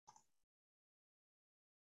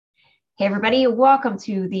Hey, everybody, welcome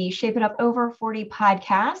to the Shape It Up Over 40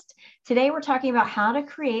 podcast. Today, we're talking about how to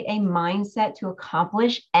create a mindset to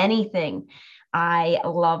accomplish anything. I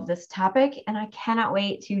love this topic and I cannot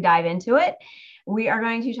wait to dive into it. We are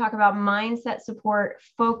going to talk about mindset support,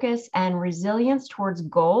 focus, and resilience towards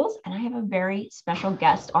goals. And I have a very special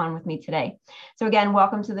guest on with me today. So again,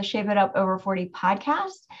 welcome to the Shape It Up Over 40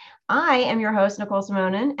 podcast. I am your host, Nicole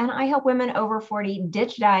Simonin, and I help women over 40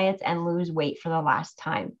 ditch diets and lose weight for the last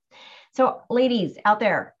time. So ladies out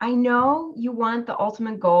there, I know you want the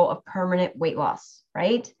ultimate goal of permanent weight loss,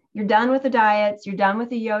 right? You're done with the diets. You're done with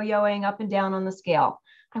the yo-yoing up and down on the scale.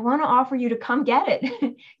 I want to offer you to come get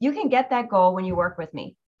it. You can get that goal when you work with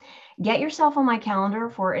me. Get yourself on my calendar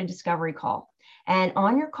for a discovery call. And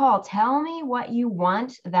on your call, tell me what you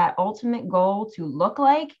want that ultimate goal to look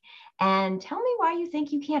like, and tell me why you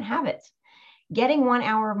think you can't have it. Getting 1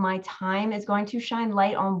 hour of my time is going to shine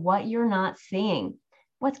light on what you're not seeing.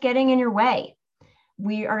 What's getting in your way?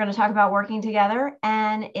 We are going to talk about working together.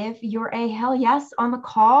 And if you're a hell yes on the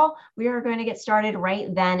call, we are going to get started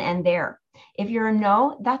right then and there. If you're a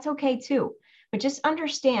no, that's okay too. But just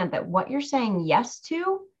understand that what you're saying yes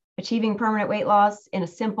to, achieving permanent weight loss in a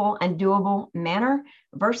simple and doable manner,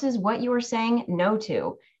 versus what you are saying no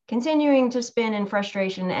to, continuing to spin in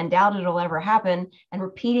frustration and doubt it'll ever happen, and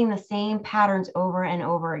repeating the same patterns over and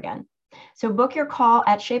over again. So book your call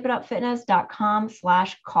at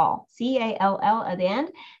shapeitupfitness.com/call, CALL at the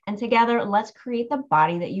end. And together, let's create the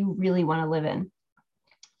body that you really want to live in.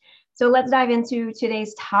 So let's dive into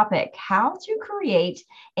today's topic, how to create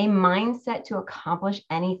a mindset to accomplish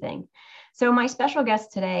anything. So my special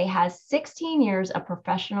guest today has 16 years of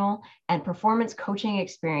professional and performance coaching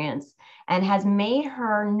experience and has made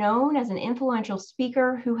her known as an influential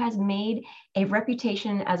speaker who has made a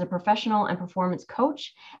reputation as a professional and performance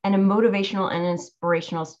coach and a motivational and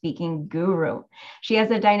inspirational speaking guru. She has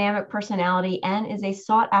a dynamic personality and is a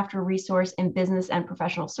sought-after resource in business and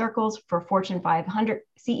professional circles for Fortune 500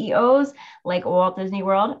 CEOs like Walt Disney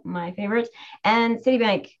World, my favorite, and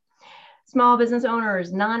Citibank. Small business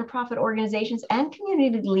owners, nonprofit organizations, and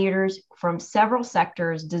community leaders from several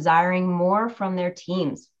sectors desiring more from their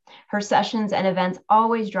teams. Her sessions and events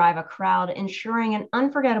always drive a crowd, ensuring an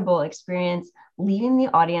unforgettable experience, leaving the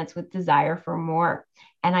audience with desire for more.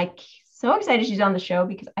 And I'm so excited she's on the show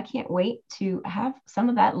because I can't wait to have some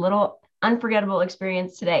of that little unforgettable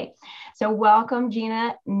experience today. So welcome,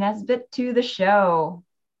 Gina Nesbitt, to the show.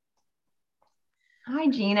 Hi,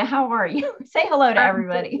 Gina. How are you? Say hello to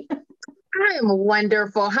everybody. I am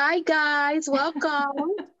wonderful. Hi, guys.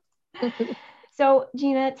 Welcome. So,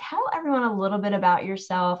 Gina, tell everyone a little bit about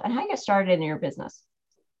yourself and how you got started in your business.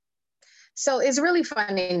 So it's really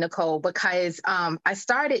funny, Nicole, because I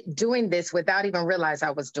started doing this without even realize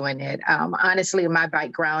I was doing it. Honestly, my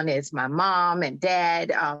background is my mom and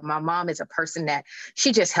dad. My mom is a person that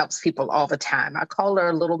she just helps people all the time. I call her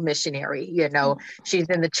a little missionary. You know, she's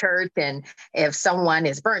in the church, and if someone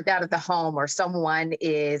is burnt out of the home, or someone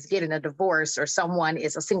is getting a divorce, or someone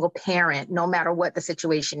is a single parent, no matter what the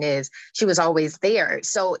situation is, she was always there.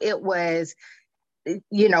 So it was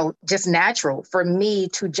just natural for me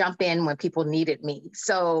to jump in when people needed me.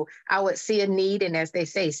 So I would see a need, and as they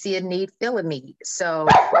say, see a need, fill a need. So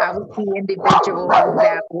I would see individuals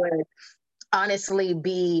that would honestly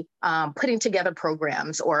be putting together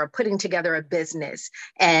programs or putting together a business.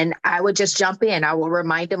 And I would just jump in. I will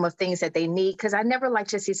remind them of things that they need, because I never like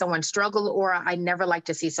to see someone struggle, or I never like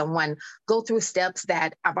to see someone go through steps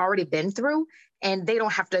that I've already been through, and they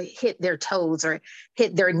don't have to hit their toes or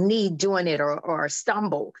hit their knee doing it, or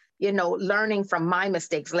stumble. Learning from my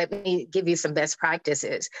mistakes. Let me give you some best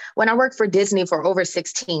practices. When I worked for Disney for over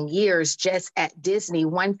 16 years, just at Disney,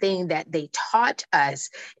 one thing that they taught us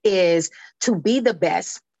is to be the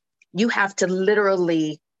best, you have to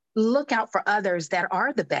literally look out for others that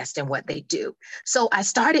are the best in what they do. So I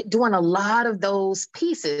started doing a lot of those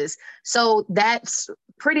pieces. So that's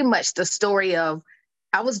pretty much the story of,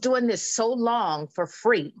 I was doing this so long for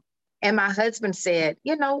free. And my husband said,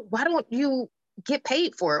 why don't you get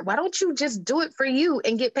paid for it? Why don't you just do it for you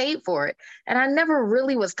and get paid for it? And I never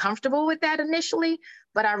really was comfortable with that initially,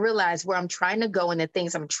 but I realized where I'm trying to go and the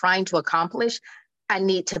things I'm trying to accomplish, I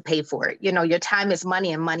need to pay for it. Your time is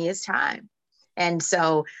money, and money is time. And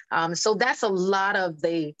so that's a lot of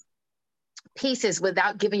the pieces,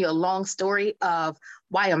 without giving you a long story of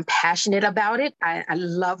why I'm passionate about it. I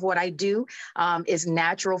love what I do. It's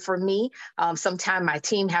natural for me. Sometimes my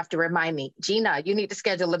team have to remind me, Gina, you need to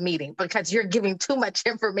schedule a meeting because you're giving too much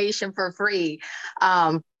information for free.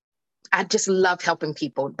 I just love helping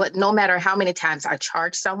people, but no matter how many times I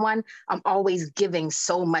charge someone, I'm always giving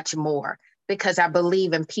so much more, because I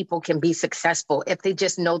believe in people can be successful if they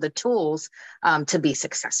just know the tools to be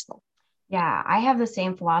successful. Yeah, I have the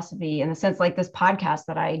same philosophy in the sense like this podcast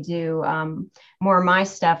that I do, more of my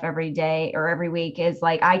stuff every day or every week is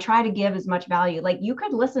like I try to give as much value. Like you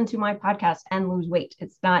could listen to my podcast and lose weight.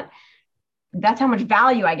 It's not, that's how much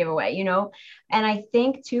value I give away, you know? And I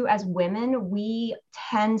think too, as women, we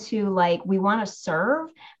tend to like, we want to serve,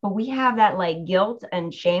 but we have that like guilt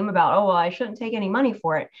and shame about, oh, well, I shouldn't take any money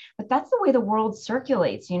for it. But that's the way the world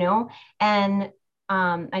circulates, you know? And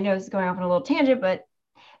I know this is going off on a little tangent, but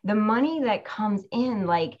the money that comes in,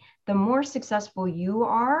 like the more successful you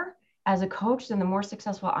are as a coach, then the more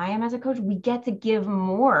successful I am as a coach, we get to give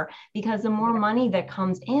more because the more money that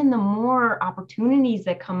comes in, the more opportunities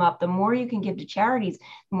that come up, the more you can give to charities,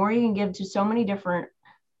 the more you can give to so many different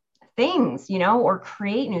things, you know, or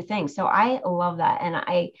create new things. So I love that.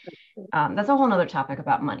 And that's a whole nother topic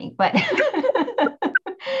about money, but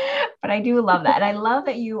but I do love that. And I love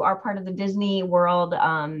that you are part of the Disney world.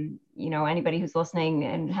 You know, anybody who's listening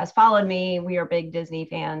and has followed me, we are big Disney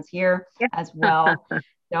fans here as well.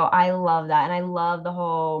 So I love that. And I love the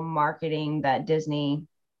whole marketing that Disney,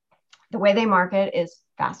 the way they market is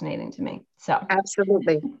fascinating to me. So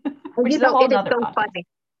absolutely. Which is a whole it is nother so podcast. funny.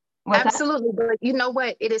 What's absolutely. That? But you know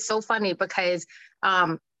what? It is so funny because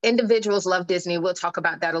individuals love Disney. We'll talk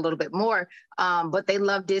about that a little bit more. But they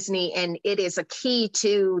love Disney, and it is a key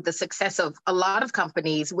to the success of a lot of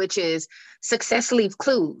companies, which is success leave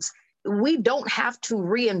clues. We don't have to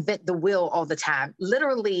reinvent the wheel all the time.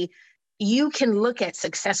 Literally, you can look at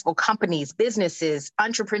successful companies, businesses,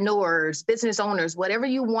 entrepreneurs, business owners, whatever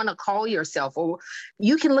you want to call yourself, or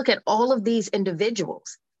you can look at all of these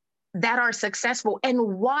individuals that are successful and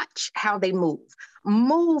watch how they move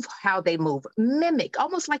how they move, mimic,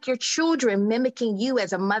 almost like your children mimicking you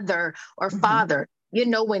as a mother or father. You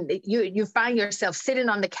know, when you find yourself sitting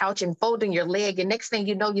on the couch and folding your leg, and next thing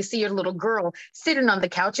you know, you see your little girl sitting on the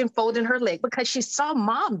couch and folding her leg because she saw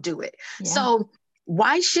mom do it. Yeah. So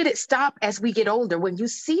why should it stop as we get older? When you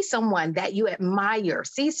see someone that you admire,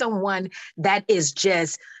 see someone that is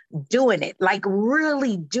just doing it, like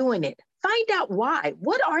really doing it, find out why.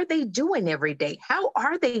 What are they doing every day? How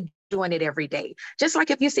are they doing it every day? Just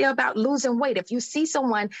like if you say about losing weight, if you see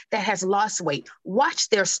someone that has lost weight, watch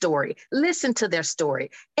their story, listen to their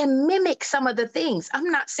story, and mimic some of the things.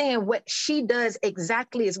 I'm not saying what she does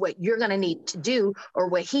exactly is what you're going to need to do, or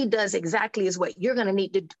what he does exactly is what you're going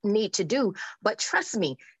to need to do. But trust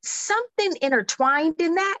me, something intertwined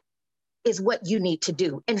in that is what you need to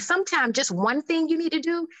do. And sometimes just one thing you need to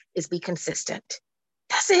do is be consistent.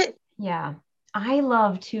 That's it. Yeah. I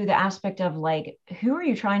love too the aspect of like, who are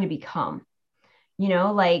you trying to become? You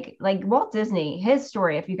know, like Walt Disney, his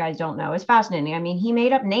story, if you guys don't know, is fascinating. I mean, he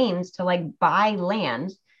made up names to like buy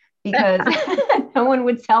land because no one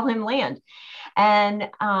would sell him land. And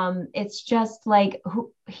it's just like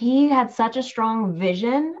he had such a strong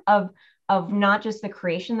vision of not just the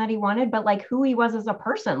creation that he wanted, but like who he was as a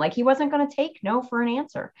person. Like he wasn't going to take no for an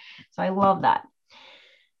answer. So I love that.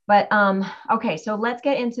 But okay, so let's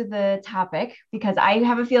get into the topic because I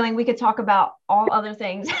have a feeling we could talk about all other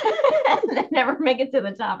things and never make it to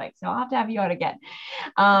the topic. So I'll have to have you on again.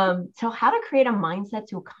 So how to create a mindset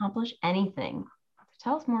to accomplish anything.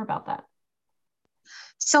 Tell us more about that.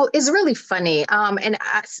 So it's really funny. And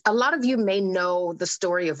a lot of you may know the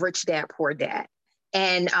story of Rich Dad, Poor Dad.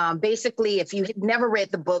 And basically, if you never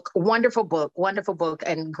read the book, wonderful book,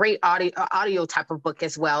 and great audio type of book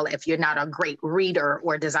as well, if you're not a great reader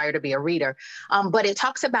or desire to be a reader. But it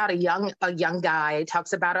talks about a young guy. It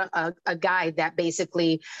talks about a guy that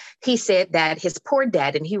basically, he said that his poor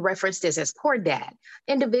dad, and he referenced this as poor dad,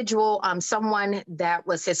 individual, someone that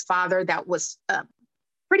was his father that was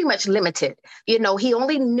pretty much limited. You know, he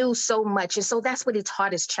only knew so much. And so that's what he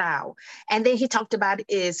taught his child. And then he talked about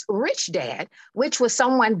his rich dad, which was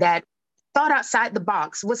someone that thought outside the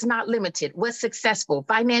box, was not limited, was successful,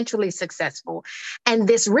 financially successful. And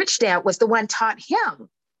this rich dad was the one taught him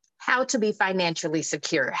how to be financially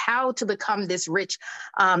secure, how to become this rich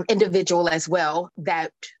individual as well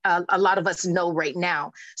that a lot of us know right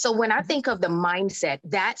now. So when I think of the mindset,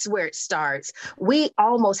 that's where it starts. We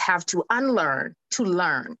almost have to unlearn to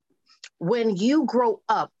learn. When you grow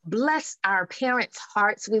up, bless our parents'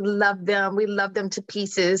 hearts. We love them. We love them to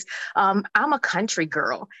pieces. I'm a country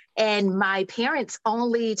girl, and my parents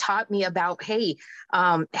only taught me about, hey,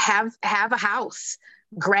 have a house.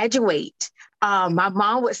 graduate. My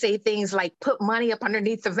mom would say things like put money up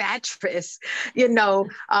underneath the mattress,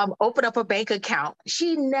 open up a bank account.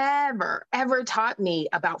 She never, ever taught me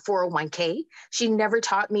about 401k. She never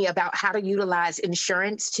taught me about how to utilize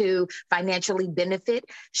insurance to financially benefit.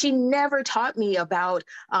 She never taught me about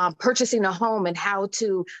purchasing a home and how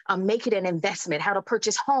to make it an investment, how to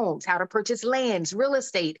purchase homes, how to purchase lands, real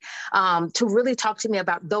estate, to really talk to me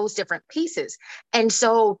about those different pieces. And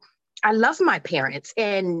so I love my parents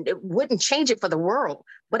and wouldn't change it for the world,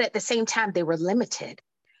 but at the same time, they were limited.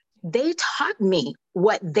 They taught me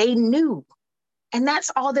what they knew, and that's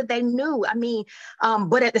all that they knew. I mean,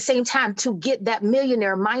 but at the same time, to get that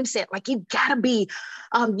millionaire mindset, like you gotta be,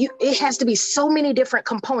 it has to be so many different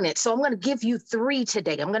components. So I'm gonna give you three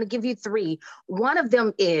today. I'm gonna give you three. One of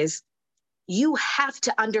them is you have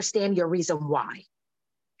to understand your reason why.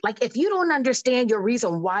 Like if you don't understand your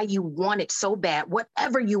reason why you want it so bad,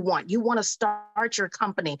 whatever you want to start your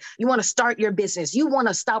company, you want to start your business, you want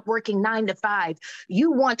to stop working 9 to 5,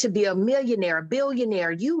 you want to be a millionaire, a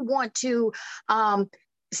billionaire, you want to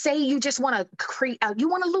say you just want to create, you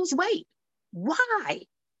want to lose weight. Why?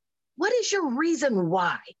 What is your reason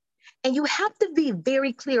why? And you have to be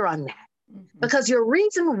very clear on that, because your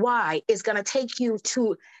reason why is going to take you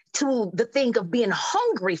to the thing of being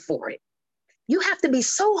hungry for it. You have to be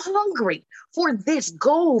so hungry for this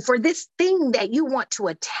goal, for this thing that you want to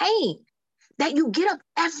attain, that you get up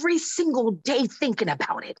every single day thinking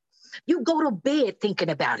about it. You go to bed thinking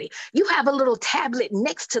about it. You have a little tablet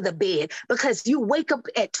next to the bed because you wake up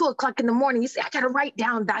at 2:00 in the morning. You say, I got to write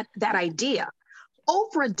down that idea.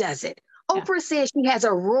 Oprah does it. Oprah says she has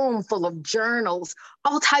a room full of journals,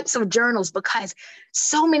 all types of journals, because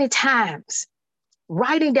so many times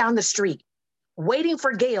riding down the street, waiting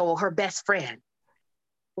for Gail, her best friend,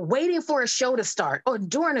 waiting for a show to start or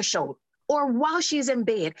during a show or while she's in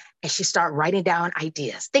bed, and she start writing down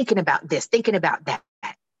ideas, thinking about this, thinking about that.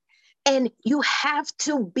 And you have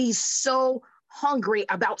to be so hungry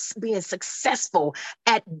about being successful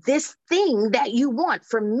at this thing that you want.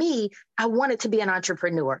 For me, I wanted to be an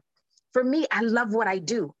entrepreneur. For me, I love what I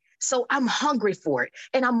do. So I'm hungry for it.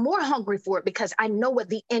 And I'm more hungry for it because I know what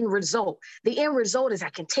the end result is I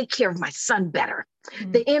can take care of my son better.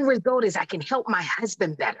 Mm-hmm. The end result is I can help my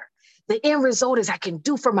husband better. The end result is I can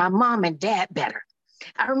do for my mom and dad better.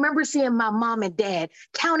 I remember seeing my mom and dad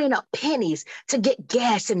counting up pennies to get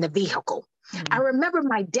gas in the vehicle. I remember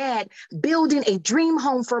my dad building a dream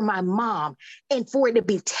home for my mom and for it to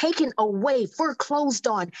be taken away, foreclosed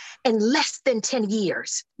on in less than 10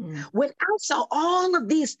 years. When I saw all of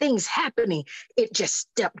these things happening, it just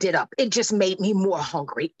stepped it up. It just made me more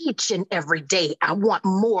hungry each and every day. I want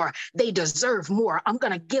more. They deserve more. I'm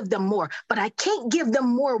going to give them more, but I can't give them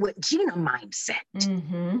more with Gina mindset.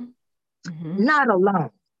 Not alone.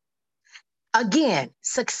 Again,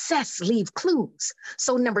 success leaves clues.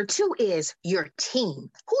 So number 2 is your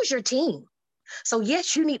team. Who's your team? So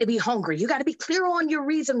yes, you need to be hungry. You got to be clear on your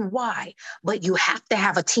reason why, but you have to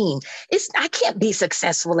have a team. I can't be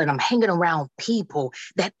successful and I'm hanging around people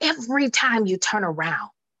that every time you turn around,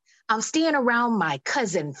 I'm staying around my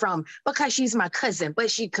cousin because she's my cousin,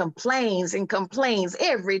 but she complains and complains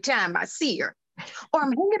every time I see her. Or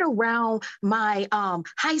I'm hanging around my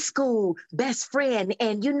high school best friend,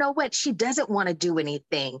 and you know what? She doesn't want to do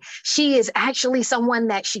anything. She is actually someone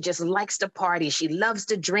that she just likes to party. She loves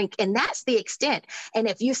to drink, and that's the extent. And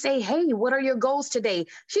if you say, hey, what are your goals today?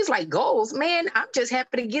 She's like, goals? Man, I'm just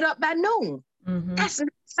happy to get up by noon. That's not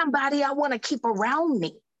somebody I want to keep around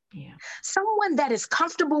me. Yeah. Someone that is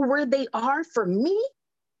comfortable where they are, for me,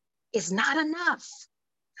 is not enough.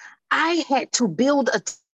 I had to build a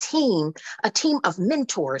team of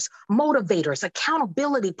mentors, motivators,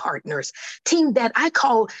 accountability partners, team that I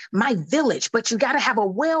call my village, but you got to have a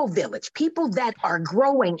well village, people that are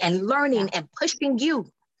growing and learning and pushing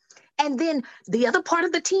you. And then the other part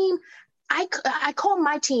of the team, I call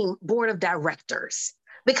my team board of directors,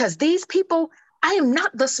 because these people, I am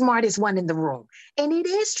not the smartest one in the room. And it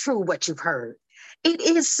is true what you've heard. It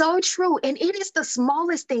is so true. And it is the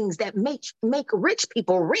smallest things that make rich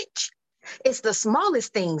people rich. It's the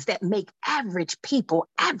smallest things that make average people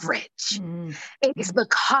average. It's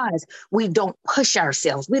because we don't push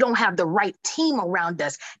ourselves. We don't have the right team around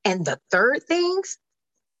us. And the third thing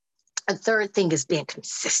is being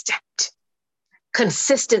consistent.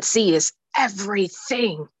 Consistency is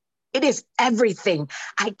everything. It is everything.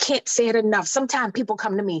 I can't say it enough. Sometimes people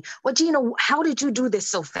come to me, well, Gina, how did you do this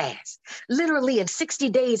so fast? Literally in 60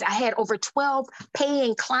 days, I had over 12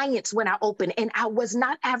 paying clients when I opened, and I was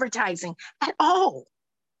not advertising at all.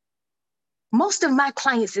 Most of my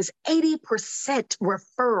clients is 80%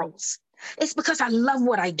 referrals. It's because I love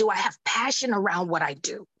what I do. I have passion around what I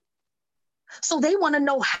do. So they want to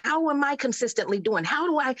know, how am I consistently doing? How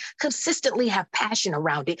do I consistently have passion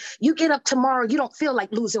around it? You get up tomorrow, you don't feel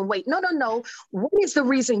like losing weight. No. What is the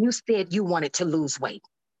reason you said you wanted to lose weight?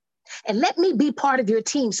 And let me be part of your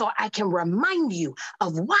team so I can remind you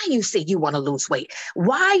of why you say you want to lose weight.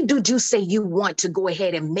 Why did you say you want to go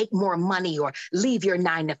ahead and make more money or leave your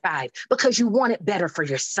 9 to 5? Because you want it better for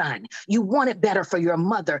your son. You want it better for your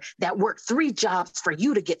mother that worked 3 jobs for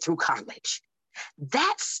you to get through college.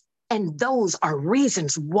 And those are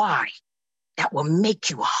reasons why that will make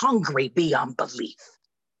you hungry beyond belief.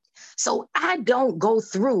 So I don't go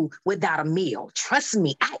through without a meal. Trust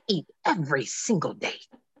me, I eat every single day.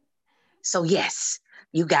 So yes,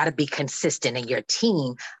 you got to be consistent, and your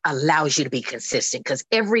team allows you to be consistent. Because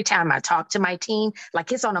every time I talk to my team,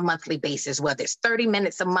 like it's on a monthly basis, whether it's 30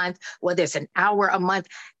 minutes a month, whether it's an hour a month,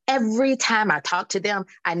 every time I talk to them,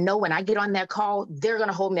 I know when I get on that call, they're going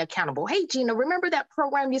to hold me accountable. Hey, Gina, remember that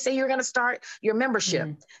program you say you're going to start your membership?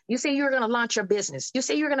 Mm-hmm. You say you're going to launch your business. You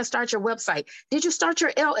say you're going to start your website. Did you start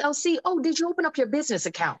your LLC? Oh, did you open up your business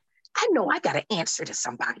account? I know I got to answer to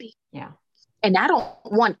somebody. Yeah. And I don't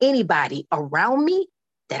want anybody around me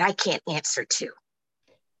that I can't answer to.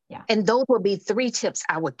 Yeah. And those will be 3 tips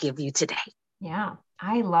I would give you today. Yeah,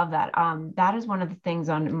 I love that. That is one of the things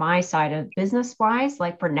on my side of business wise,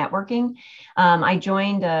 like for networking. I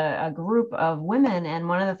joined a group of women, and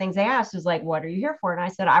one of the things they asked was like, what are you here for? And I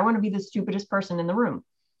said, I want to be the stupidest person in the room.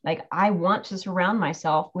 Like, I want to surround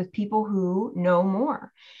myself with people who know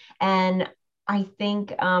more. And I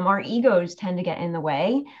think our egos tend to get in the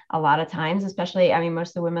way a lot of times, especially, I mean, most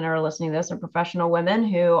of the women who are listening to this are professional women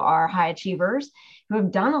who are high achievers, who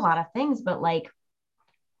have done a lot of things, but like,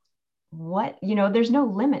 there's no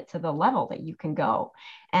limit to the level that you can go.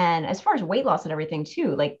 And as far as weight loss and everything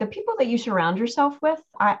too, like the people that you surround yourself with,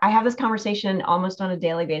 I have this conversation almost on a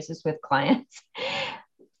daily basis with clients.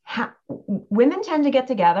 Women tend to get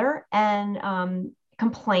together and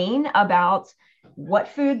complain about what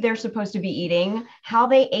food they're supposed to be eating, how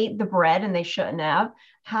they ate the bread and they shouldn't have,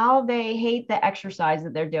 how they hate the exercise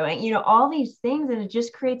that they're doing, all these things. And it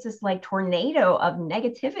just creates this like tornado of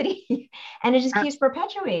negativity and it just keeps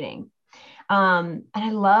perpetuating. And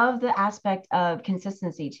I love the aspect of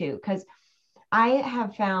consistency too, because I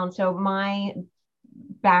have found, so my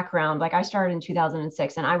background, like I started in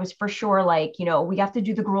 2006 and I was for sure like, we have to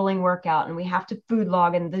do the grueling workout and we have to food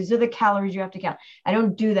log and these are the calories you have to count. I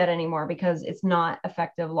don't do that anymore because it's not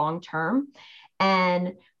effective long-term.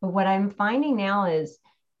 But what I'm finding now is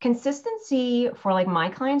consistency for like my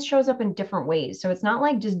clients shows up in different ways. So it's not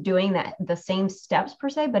like just doing the same steps per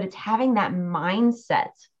se, but it's having that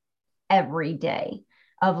mindset every day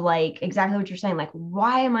of like exactly what you're saying. Like,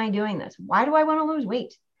 why am I doing this? Why do I want to lose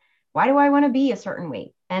weight? Why do I want to be a certain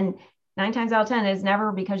weight? And 9 times out of 10, it's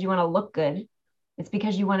never because you want to look good. It's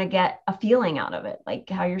because you want to get a feeling out of it. Like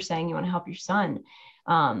how you're saying you want to help your son.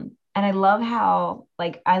 And I love how,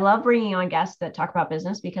 like, I love bringing on guests that talk about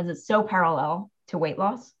business because it's so parallel to weight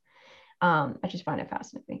loss. I just find it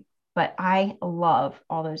fascinating, but I love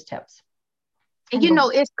all those tips. And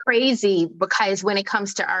it's crazy because when it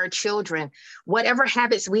comes to our children, whatever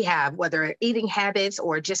habits we have, whether eating habits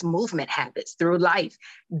or just movement habits through life,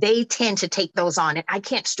 they tend to take those on. And I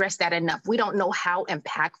can't stress that enough. We don't know how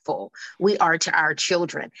impactful we are to our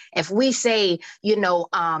children. If we say, in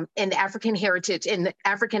the African heritage, in the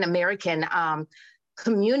African American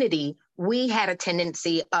community, we had a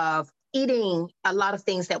tendency of eating a lot of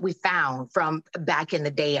things that we found from back in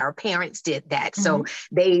the day. Our parents did that. Mm-hmm. So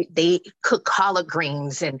they cook collard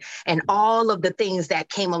greens and all of the things that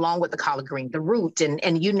came along with the collard green, the root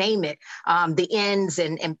and you name it, the ends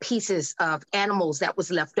and pieces of animals that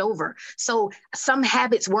was left over. So some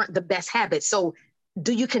habits weren't the best habits. So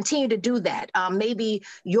do you continue to do that? Maybe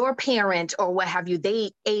your parent or what have you,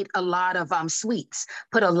 they ate a lot of sweets,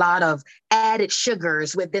 put a lot of added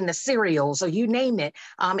sugars within the cereals or you name it,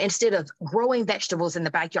 instead of growing vegetables in the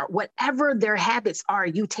backyard. Whatever their habits are,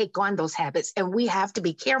 you take on those habits. And we have to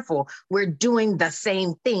be careful. We're doing the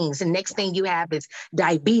same things. And next thing you have is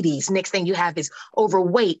diabetes. Next thing you have is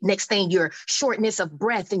overweight. Next thing you're shortness of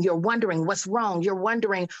breath and you're wondering what's wrong. You're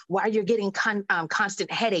wondering why you're getting constant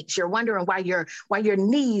headaches. You're wondering why your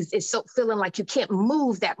knees is so feeling like you can't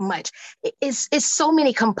move that much. It's so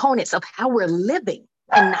many components of how we're living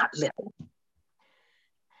and not living.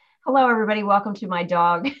 Hello, everybody. Welcome to my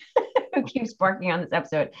dog who keeps barking on this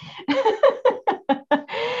episode.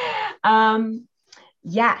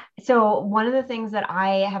 So one of the things that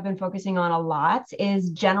I have been focusing on a lot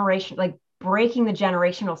is breaking the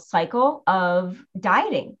generational cycle of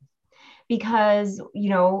dieting. because, you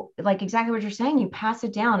know, like exactly what you're saying, you pass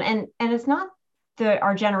it down. And it's not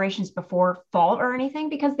our generations before fault or anything,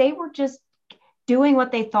 because they were just doing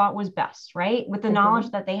what they thought was best, right? With the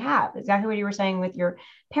knowledge that they have. Exactly what you were saying with your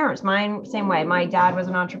parents. Mine, same way. My dad was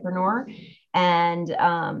an entrepreneur, and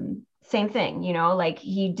same thing, you know, like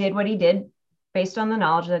he did what he did based on the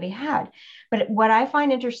knowledge that he had. But what I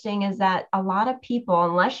find interesting is that a lot of people,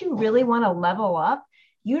 unless you really want to level up,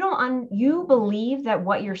 you believe that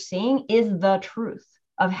what you're seeing is the truth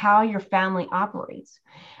of how your family operates.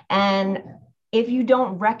 And if you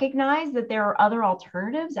don't recognize that there are other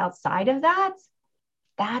alternatives outside of that,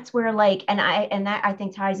 that's where like, and that I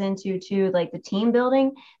think ties into too, like the team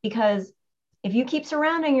building, because if you keep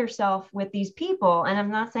surrounding yourself with these people, and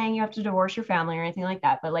I'm not saying you have to divorce your family or anything like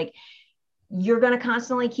that, but like you're going to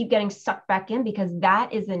constantly keep getting sucked back in, because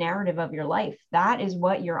that is the narrative of your life. That is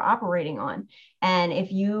what you're operating on. And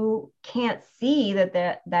if you can't see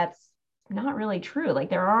that's not really true, like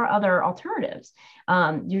there are other alternatives,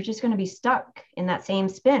 you're just going to be stuck in that same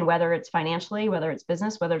spin, whether it's financially, whether it's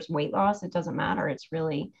business, whether it's weight loss, it doesn't matter. It's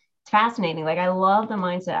fascinating. Like I love the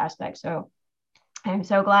mindset aspect. So I'm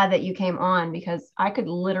so glad that you came on, because I could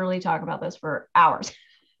literally talk about this for hours.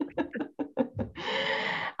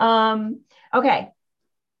 Okay.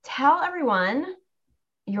 Tell everyone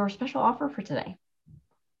your special offer for today.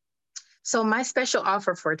 So my special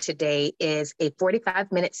offer for today is a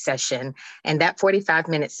 45-minute session. And that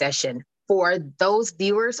 45-minute session for those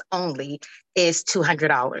viewers only is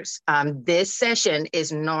 $200. This session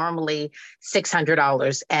is normally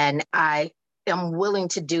 $600. And I am willing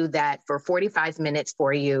to do that for 45 minutes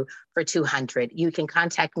for you for $200. You can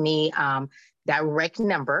contact me, direct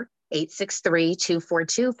number,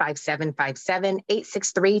 863-242-5757,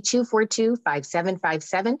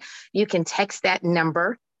 863-242-5757. You can text that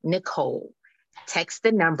number, Nicole. Text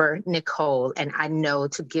the number, Nicole, and I know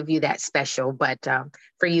to give you that special, but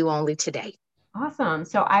for you only today. Awesome.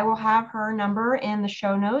 So I will have her number in the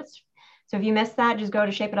show notes. So if you missed that, just go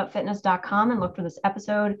to shapeitupfitness.com and look for this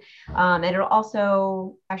episode. And it'll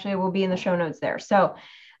also, actually, it will be in the show notes there. So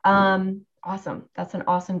awesome. That's an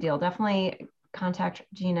awesome deal. Definitely contact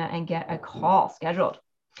Gina and get a call scheduled.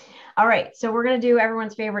 All right. So we're going to do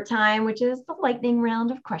everyone's favorite time, which is the lightning round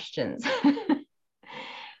of questions.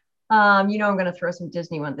 You know, I'm going to throw some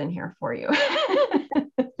Disney ones in here for you.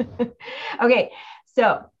 Okay.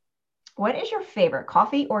 So what is your favorite,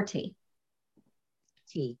 coffee or tea?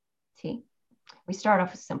 Tea. Tea. We start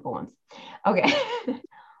off with simple ones. Okay.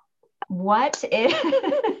 What is,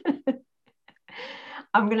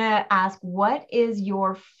 I'm going to ask, what is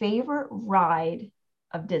your favorite ride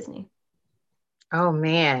of Disney? Oh,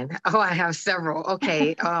 man. Oh, I have several.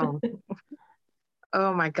 Okay. Oh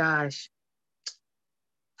my gosh.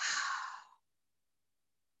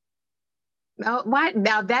 Oh, why?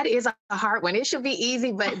 Now that is a hard one. It should be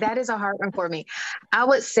easy, but that is a hard one for me. I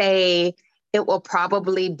would say it will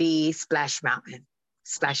probably be Splash Mountain.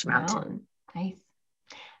 Splash Mountain. Nice.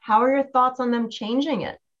 How are your thoughts on them changing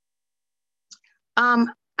it?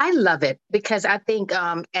 I love it because I think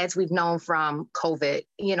as we've known from COVID,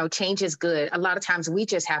 you know, change is good. A lot of times we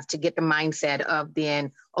just have to get the mindset of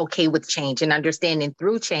being okay with change and understanding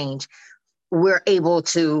through change, we're able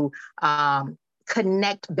to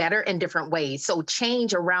connect better in different ways. So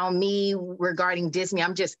change around me regarding Disney,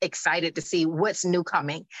 I'm just excited to see what's new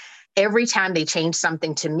coming. Every time they change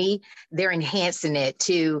something to me, they're enhancing it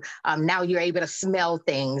to now you're able to smell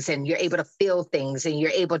things and you're able to feel things and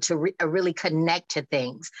you're able to really connect to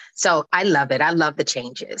things. So I love it. I love the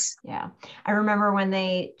changes. Yeah. I remember when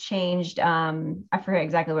they changed, I forget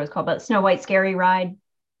exactly what it's called, but Snow White Scary Ride,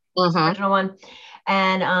 the original one.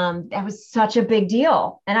 And that was such a big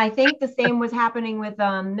deal. And I think the same was happening with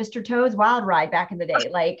Mr. Toad's Wild Ride back in the day.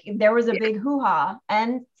 Like there was a big hoo-ha,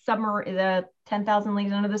 and the 10,000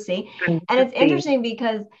 Leagues Under the Sea. And it's interesting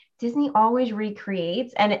because Disney always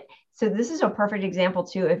recreates. And so this is a perfect example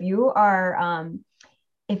too. If you are,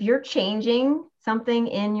 if you're changing something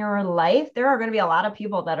in your life, there are going to be a lot of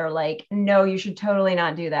people that are like, no, you should totally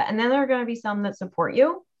not do that. And then there are going to be some that support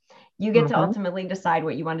you. You get to ultimately decide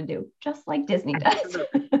what you want to do, just like Disney does.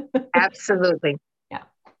 Absolutely. Yeah.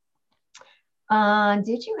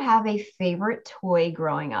 Did you have a favorite toy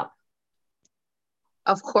growing up?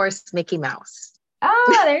 Of course, Mickey Mouse.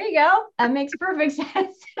 Oh, there you go. That makes perfect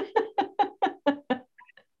sense.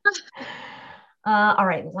 All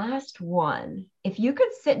right, last one. If you could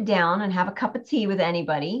sit down and have a cup of tea with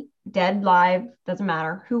anybody, dead, live, doesn't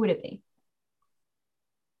matter, who would it be?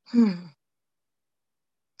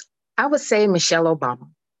 I would say Michelle Obama.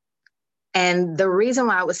 And the reason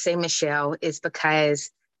why I would say Michelle is because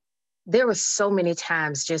there were so many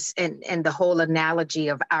times just in the whole analogy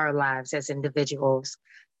of our lives as individuals,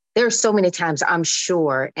 there are so many times I'm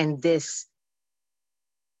sure in this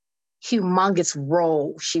humongous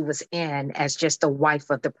role she was in as just the wife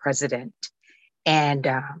of the president. And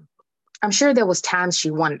I'm sure there was times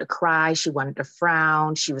she wanted to cry, she wanted to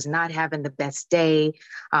frown, she was not having the best day.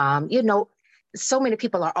 You know, so many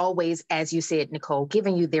people are always, as you said, Nicole,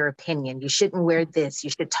 giving you their opinion. You shouldn't wear this. You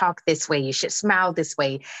should talk this way. You should smile this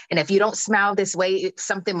way. And if you don't smile this way,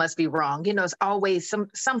 something must be wrong. You know, it's always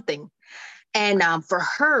something. And for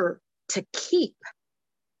her to keep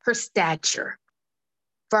her stature,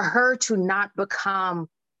 for her to not become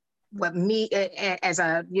what me as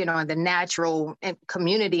a, you know, the natural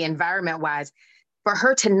community environment wise, for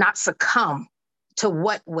her to not succumb to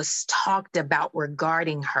what was talked about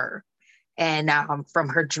regarding her. And from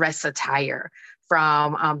her dress attire,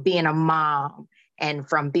 from being a mom, and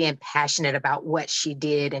from being passionate about what she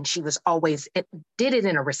did. And she was always, did it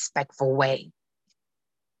in a respectful way.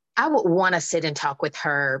 I would want to sit and talk with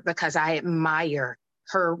her because I admire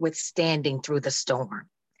her withstanding through the storm.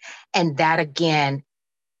 And that again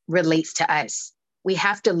relates to us. We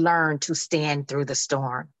have to learn to stand through the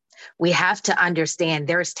storm. We have to understand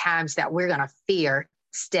there's times that we're going to fear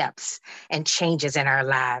steps and changes in our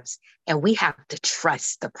lives. And we have to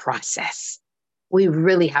trust the process. We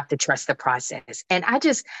really have to trust the process. And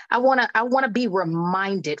I want to be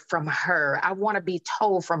reminded from her. I want to be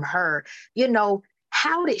told from her, you know,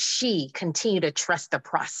 how did she continue to trust the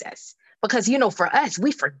process? Because, you know, for us,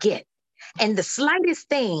 we forget. And the slightest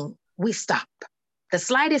thing we stop. The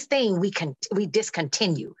slightest thing we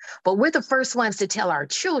discontinue, but we're the first ones to tell our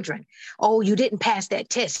children, oh, you didn't pass that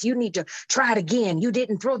test. You need to try it again. You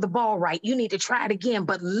didn't throw the ball right. You need to try it again.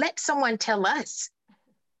 But let someone tell us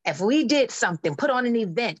if we did something, put on an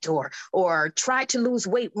event or tried to lose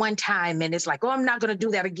weight one time and it's like, oh, I'm not going to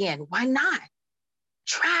do that again. Why not?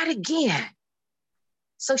 Try it again.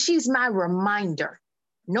 So she's my reminder,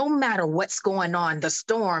 no matter what's going on, the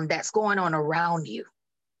storm that's going on around you,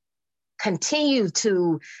 continue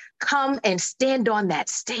to come and stand on that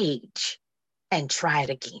stage and try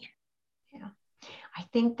it again. Yeah, I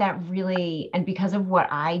think that really, and because of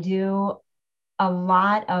what I do, a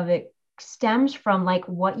lot of it stems from like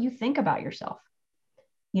what you think about yourself,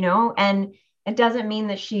 you know, and it doesn't mean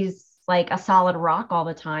that she's like a solid rock all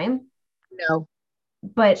the time. No.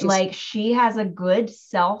 But like she has a good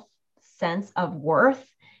self sense of worth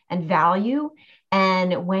and value.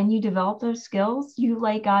 And when you develop those skills, you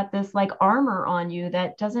like got this like armor on you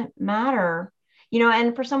that doesn't matter, you know,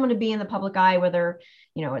 and for someone to be in the public eye, whether,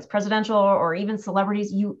 you know, it's presidential or even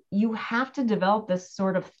celebrities, you have to develop this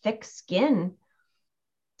sort of thick skin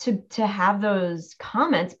to have those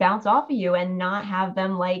comments bounce off of you and not have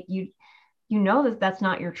them like you know that that's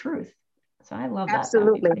not your truth. So I love that.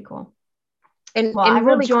 Absolutely. That'd be pretty cool. And I will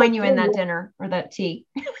really join you in that dinner or that tea.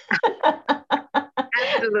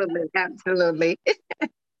 Absolutely.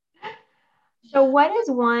 So what is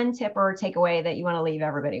one tip or takeaway that you want to leave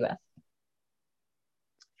everybody with?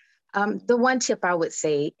 The one tip I would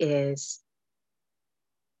say is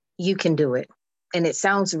you can do it. And it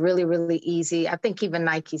sounds really, really easy. I think even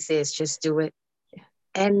Nike says, just do it. Yeah.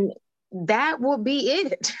 And that will be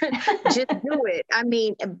it. Just do it. I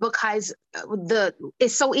mean, because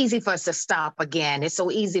it's so easy for us to stop again. It's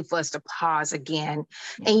so easy for us to pause again.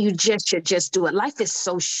 Yeah. And you just should just do it. Life is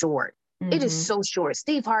so short. Mm-hmm. It is so short.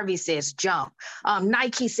 Steve Harvey says, jump.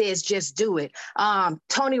 Nike says, just do it.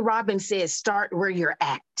 Tony Robbins says, start where you're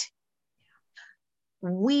at.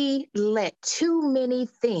 We let too many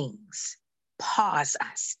things pause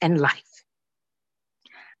us in life.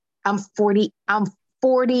 I'm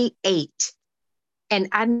 48, and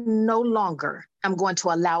I no longer am going to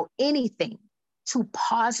allow anything to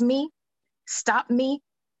pause me, stop me,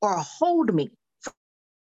 or hold me.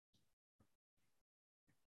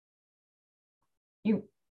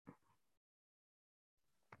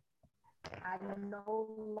 I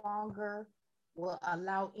no longer will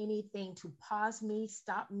allow anything to pause me,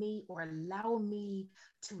 stop me, or allow me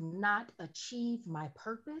to not achieve my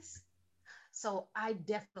purpose. So I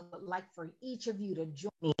definitely would like for each of you to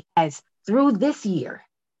join me as through this year,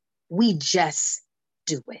 we just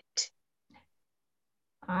do it.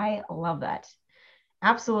 I love that.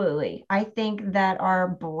 Absolutely. I think that our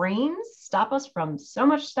brains stop us from so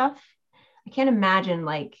much stuff. I can't imagine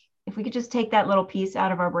like if we could just take that little piece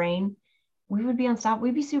out of our brain, we would be unstoppable.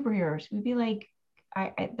 We'd be superheroes. We'd be like,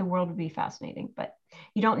 the world would be fascinating, but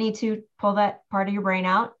you don't need to pull that part of your brain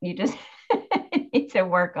out. You just need to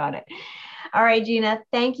work on it. All right, Gina,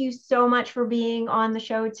 thank you so much for being on the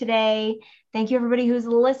show today. Thank you, everybody who's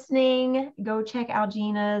listening. Go check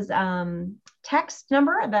Algina's text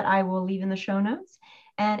number that I will leave in the show notes.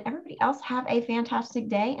 And everybody else have a fantastic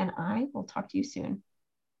day, and I will talk to you soon.